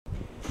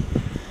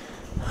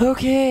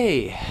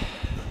Okay.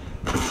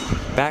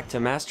 Back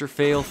to Master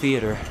Fail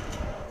Theater.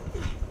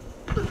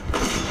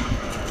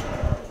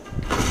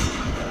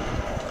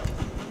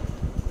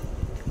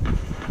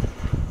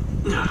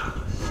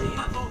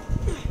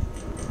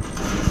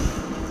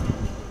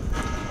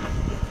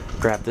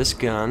 Grab this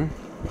gun.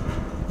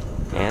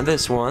 And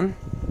this one.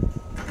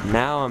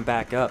 Now I'm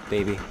back up,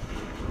 baby.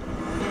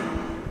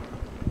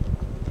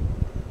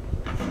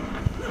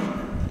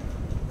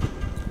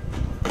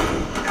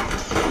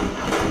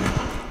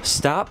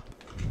 Stop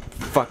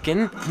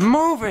fucking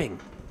moving!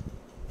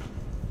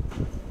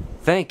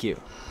 Thank you.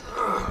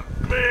 Oh,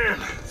 man,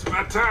 it's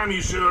about time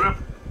you showed up.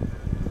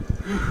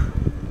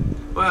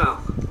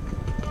 Well,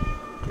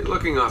 you're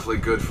looking awfully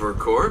good for a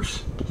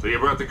corpse. So you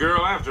brought the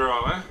girl after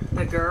all, huh?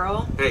 The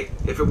girl? Hey,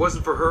 if it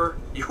wasn't for her,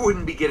 you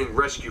wouldn't be getting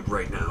rescued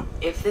right now.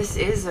 If this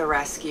is a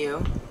rescue.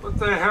 What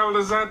the hell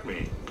does that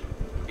mean?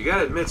 You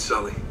gotta admit,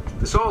 Sully,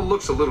 this all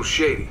looks a little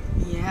shady.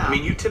 Yeah. I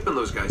mean, you tipping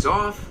those guys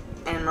off?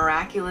 And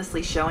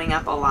miraculously showing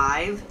up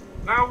alive?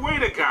 Now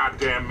wait a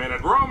goddamn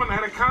minute. Roman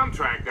had a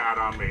contract out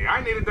on me.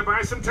 I needed to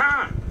buy some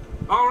time.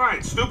 All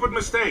right, stupid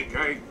mistake.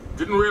 I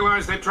didn't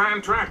realize they'd try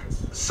and track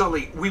us.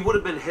 Sully, we would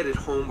have been headed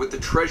home with the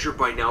treasure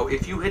by now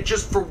if you had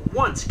just for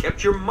once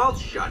kept your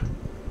mouth shut.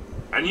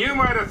 And you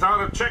might have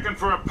thought of checking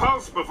for a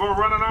pulse before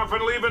running off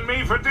and leaving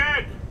me for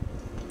dead.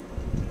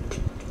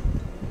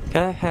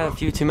 I had a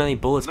few too many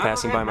bullets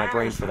passing by my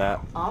brain for that.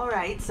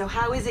 Alright, so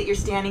how is it you're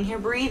standing here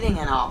breathing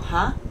and all,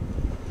 huh?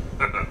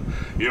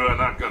 You are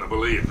not gonna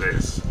believe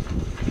this.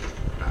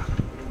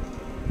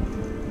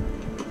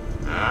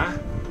 Huh?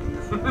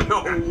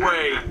 No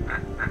way.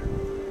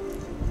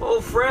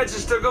 Old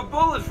Francis took a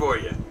bullet for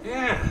you.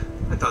 Yeah.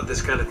 I thought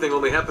this kind of thing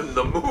only happened in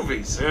the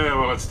movies. Yeah,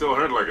 well, it still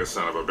hurt like a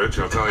son of a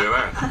bitch, I'll tell you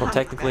that. Well,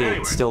 technically,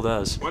 Anyway, it still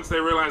does. Once they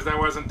realized I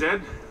wasn't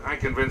dead, I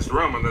convinced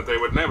Roman that they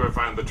would never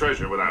find the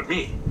treasure without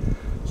me.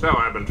 So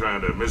I've been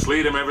trying to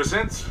mislead him ever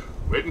since,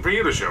 waiting for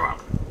you to show up.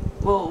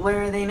 Well,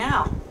 where are they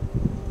now?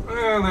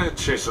 Well, they're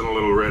chasing a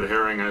little red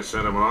herring I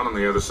sent him on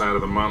the other side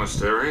of the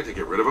monastery to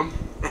get rid of him.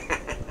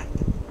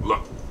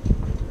 Look,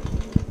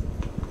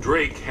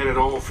 Drake had it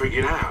all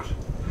figured out.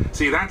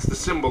 See, that's the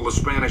symbol the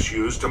Spanish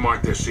used to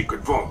mark their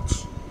secret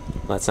vaults.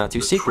 That's not too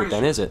secret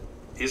then, is it?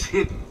 Is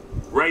hidden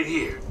right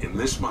here in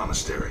this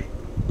monastery.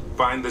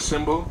 Find the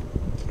symbol,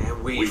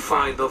 And we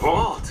find the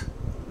vault.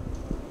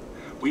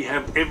 We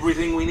have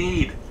everything we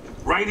need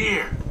right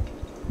here.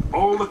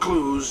 All the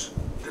clues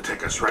to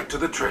take us right to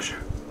the treasure.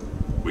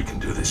 We can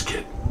do this,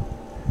 kid.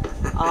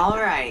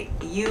 Alright,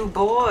 you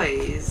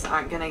boys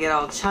aren't gonna get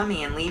all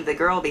chummy and leave the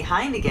girl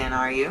behind again,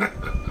 are you?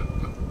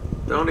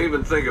 Don't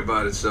even think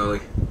about it, Sully.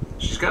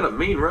 She's got a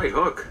mean right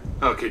hook.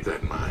 I'll keep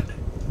that in mind.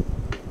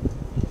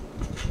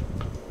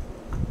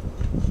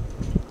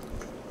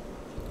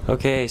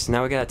 Okay, so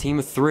now we got a team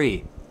of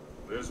 3.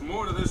 There's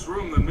more to this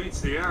room than meets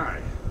the eye.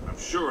 I'm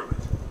sure of it.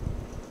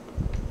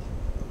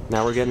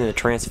 Now we're getting into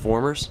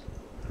Transformers.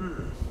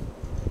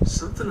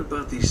 Something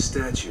about these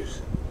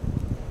statues.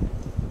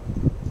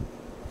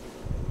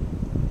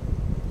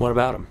 What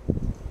about them?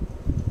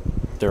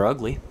 They're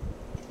ugly.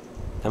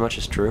 That much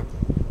is true.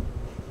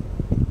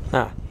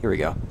 Ah, here we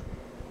go.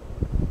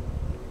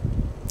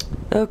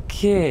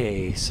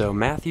 Okay, so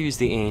Matthew's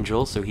the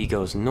angel, so he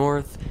goes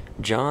north.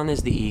 John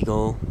is the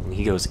eagle, and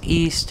he goes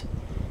east.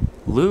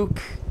 Luke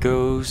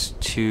goes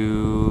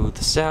to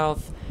the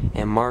south,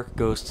 and Mark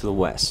goes to the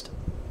west.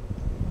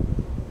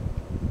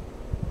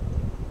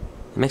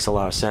 That makes a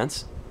lot of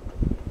sense.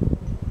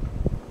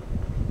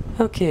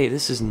 Okay,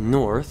 this is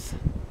north.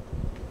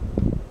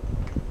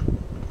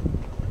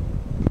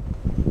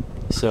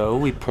 So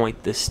we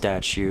point this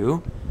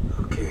statue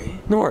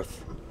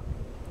north.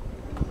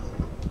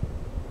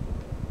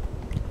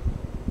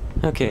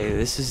 Okay,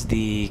 this is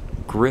the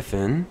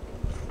griffin.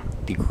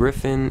 The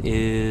griffin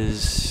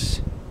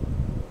is...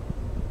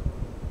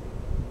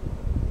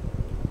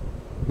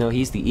 No,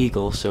 he's the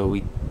eagle, so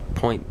we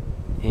point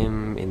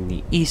him in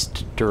the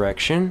east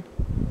direction,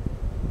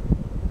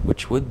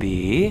 which would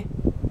be...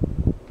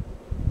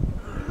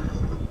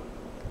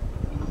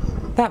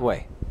 that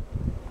way.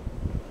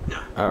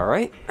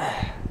 Alright.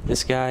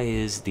 This guy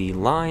is the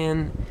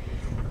lion.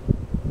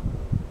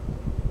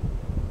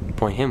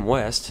 Point him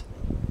west,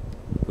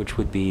 which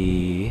would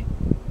be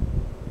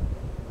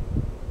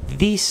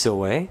this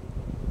way.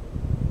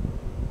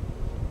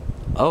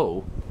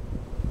 Oh.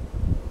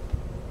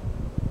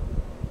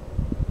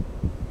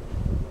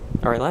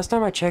 Alright, last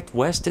time I checked,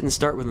 west didn't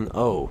start with an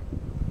O.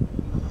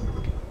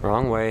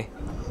 Wrong way.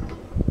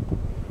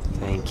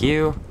 Thank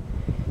you.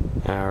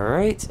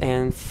 Alright,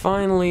 and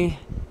finally...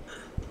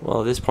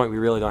 Well, at this point we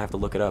really don't have to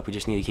look it up. We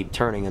just need to keep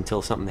turning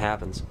until something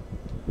happens.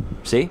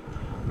 See?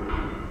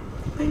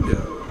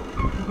 Bingo.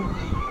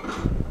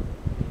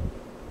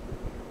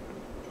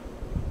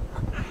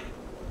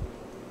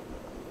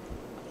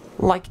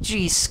 Like,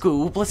 geez,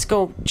 Scoob, let's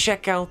go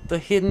check out the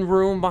hidden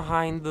room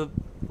behind the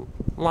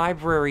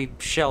library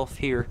shelf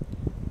here.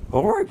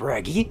 Alright,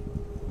 Braggy.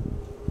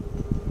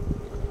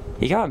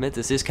 You gotta admit,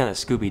 this is kind of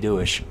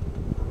Scooby-Doo-ish.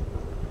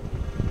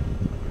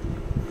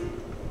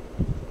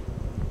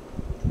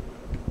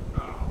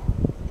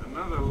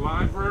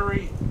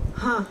 library?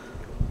 Huh.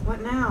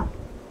 What now?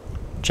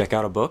 Check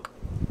out a book.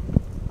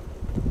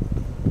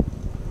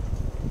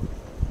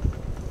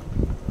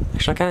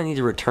 Actually, I kind of need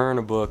to return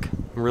a book.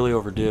 I'm really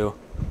overdue.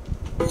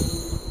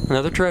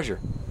 Another treasure.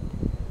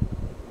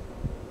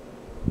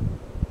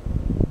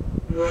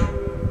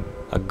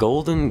 A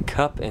golden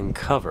cup and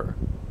cover.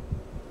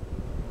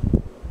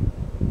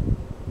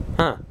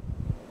 Huh.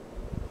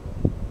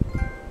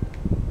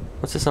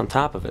 What's this on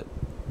top of it?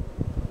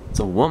 It's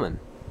a woman.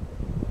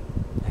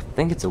 I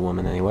think it's a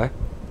woman anyway.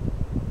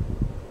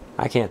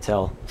 I can't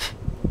tell.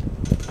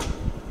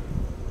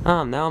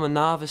 Now I'm a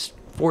novice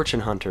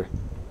fortune hunter.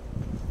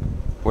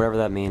 Whatever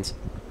that means.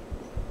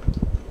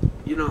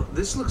 You know,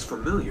 this looks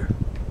familiar.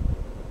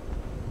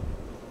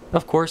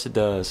 Of course it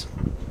does.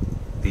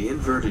 The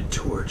inverted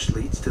torch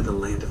leads to the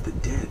land of the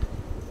dead.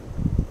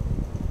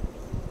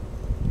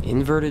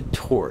 Inverted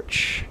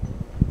torch.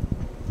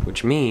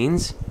 Which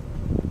means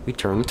we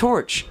turn the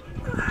torch.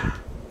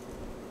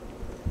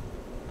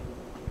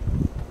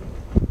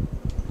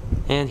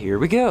 And here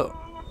we go.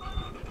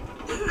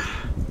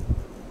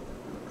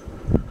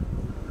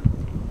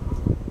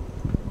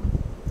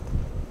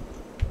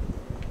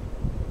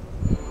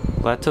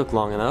 Well, that took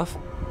long enough.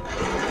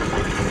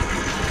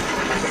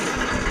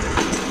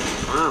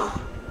 Wow.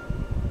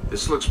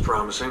 This looks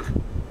promising.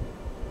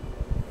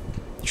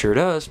 Sure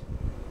does.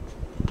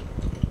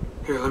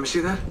 Here, let me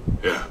see that.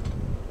 Yeah.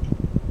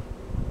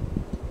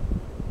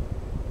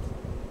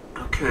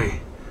 Okay.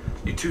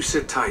 You two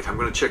sit tight. I'm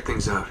gonna check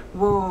things out.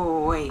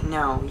 Whoa, wait,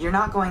 no. You're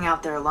not going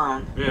out there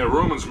alone. Yeah,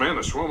 Roman's men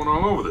are swarming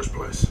all over this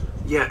place.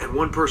 Yeah, and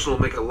one person will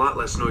make a lot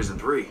less noise than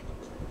three.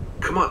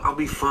 Come on, I'll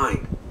be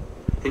fine.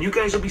 And you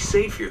guys will be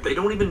safe here. They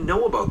don't even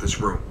know about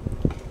this room.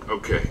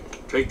 Okay,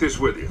 take this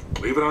with you.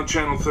 Leave it on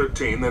channel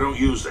 13. They don't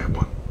use that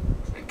one.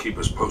 And keep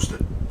us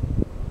posted.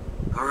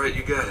 All right,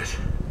 you got it.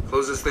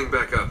 Close this thing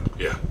back up.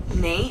 Yeah.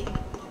 Nate?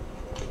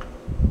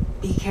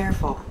 Be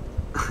careful.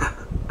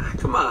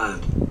 Come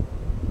on.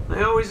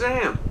 I always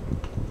am.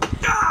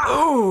 Ah!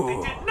 Oh!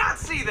 They did not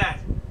see that!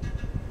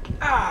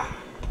 Ah!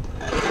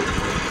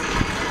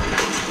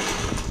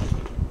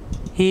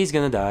 He's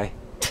gonna die.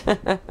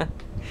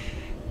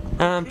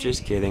 I'm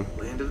just kidding.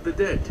 Land of the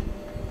dead.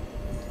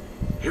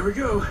 Here we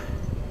go.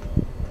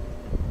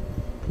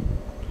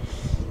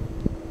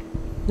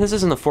 This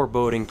isn't a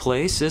foreboding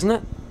place, isn't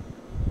it?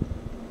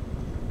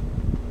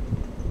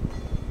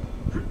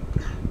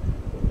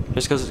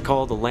 Just because it's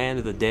called the land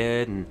of the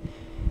dead and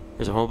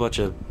there's a whole bunch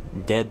of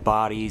dead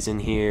bodies in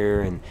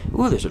here and...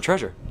 Ooh, there's a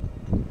treasure.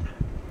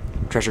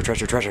 Treasure,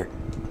 treasure, treasure.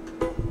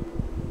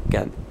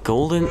 Got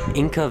golden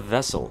Inca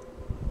vessel.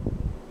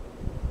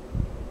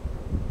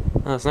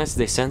 Oh, it's nice that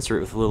they censor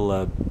it with a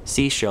little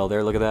seashell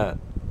there. Look at that.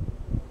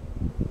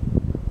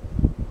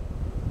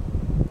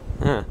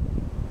 Huh.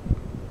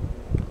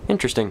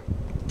 Interesting.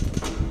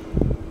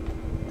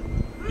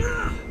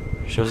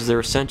 Shows there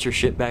was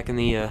censorship back in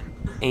the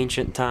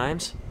ancient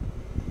times.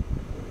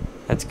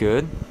 That's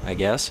good, I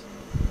guess.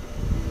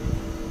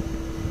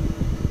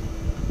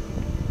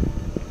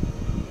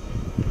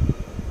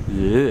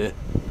 Ugh.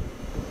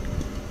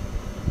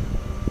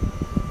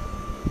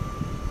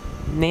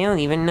 They don't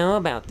even know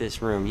about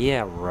this room.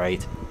 Yeah,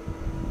 right.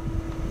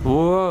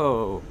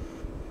 Whoa.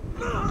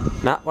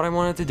 Not what I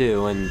wanted to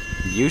do, and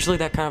usually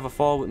that kind of a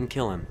fall wouldn't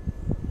kill him.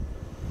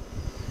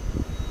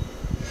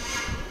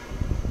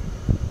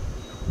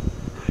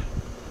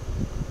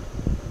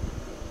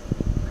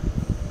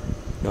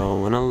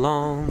 Going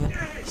along,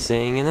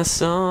 singing a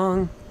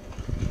song.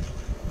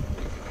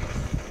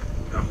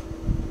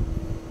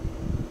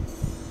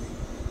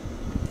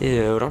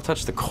 Ew, don't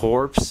touch the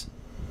corpse.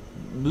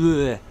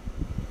 Blech.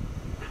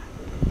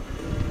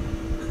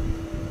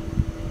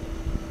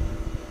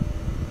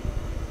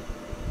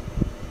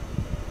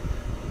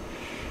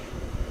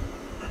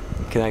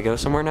 Can I go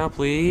somewhere now,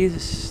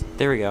 please?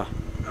 There we go.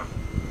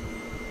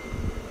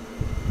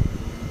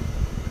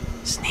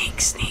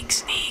 Sneak, sneak,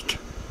 sneak.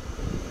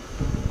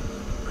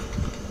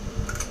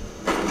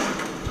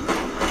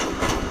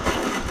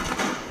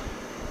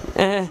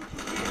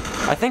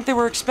 I think they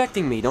were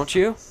expecting me, don't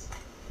you?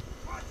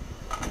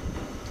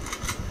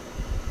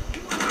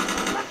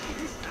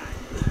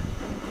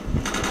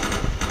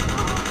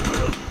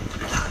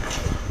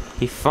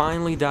 He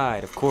finally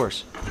died, of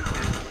course.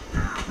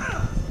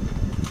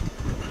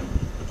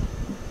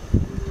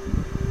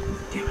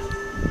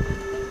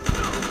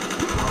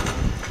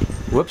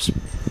 Whoops.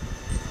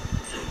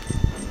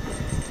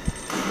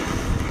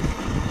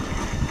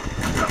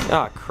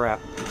 Ah,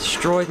 crap.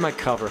 Destroyed my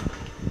cover.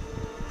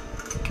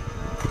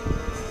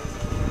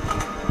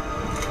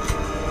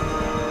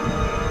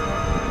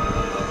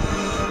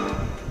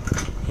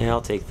 Yeah,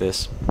 I'll take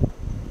this.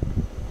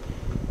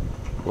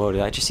 Whoa,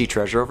 did I just see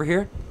treasure over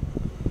here?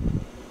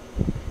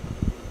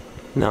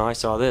 No, I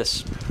saw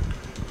this.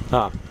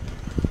 Ah.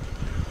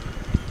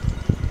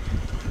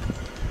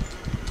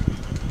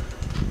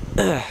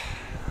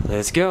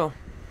 Let's go.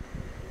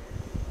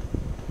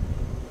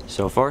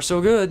 So far,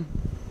 so good.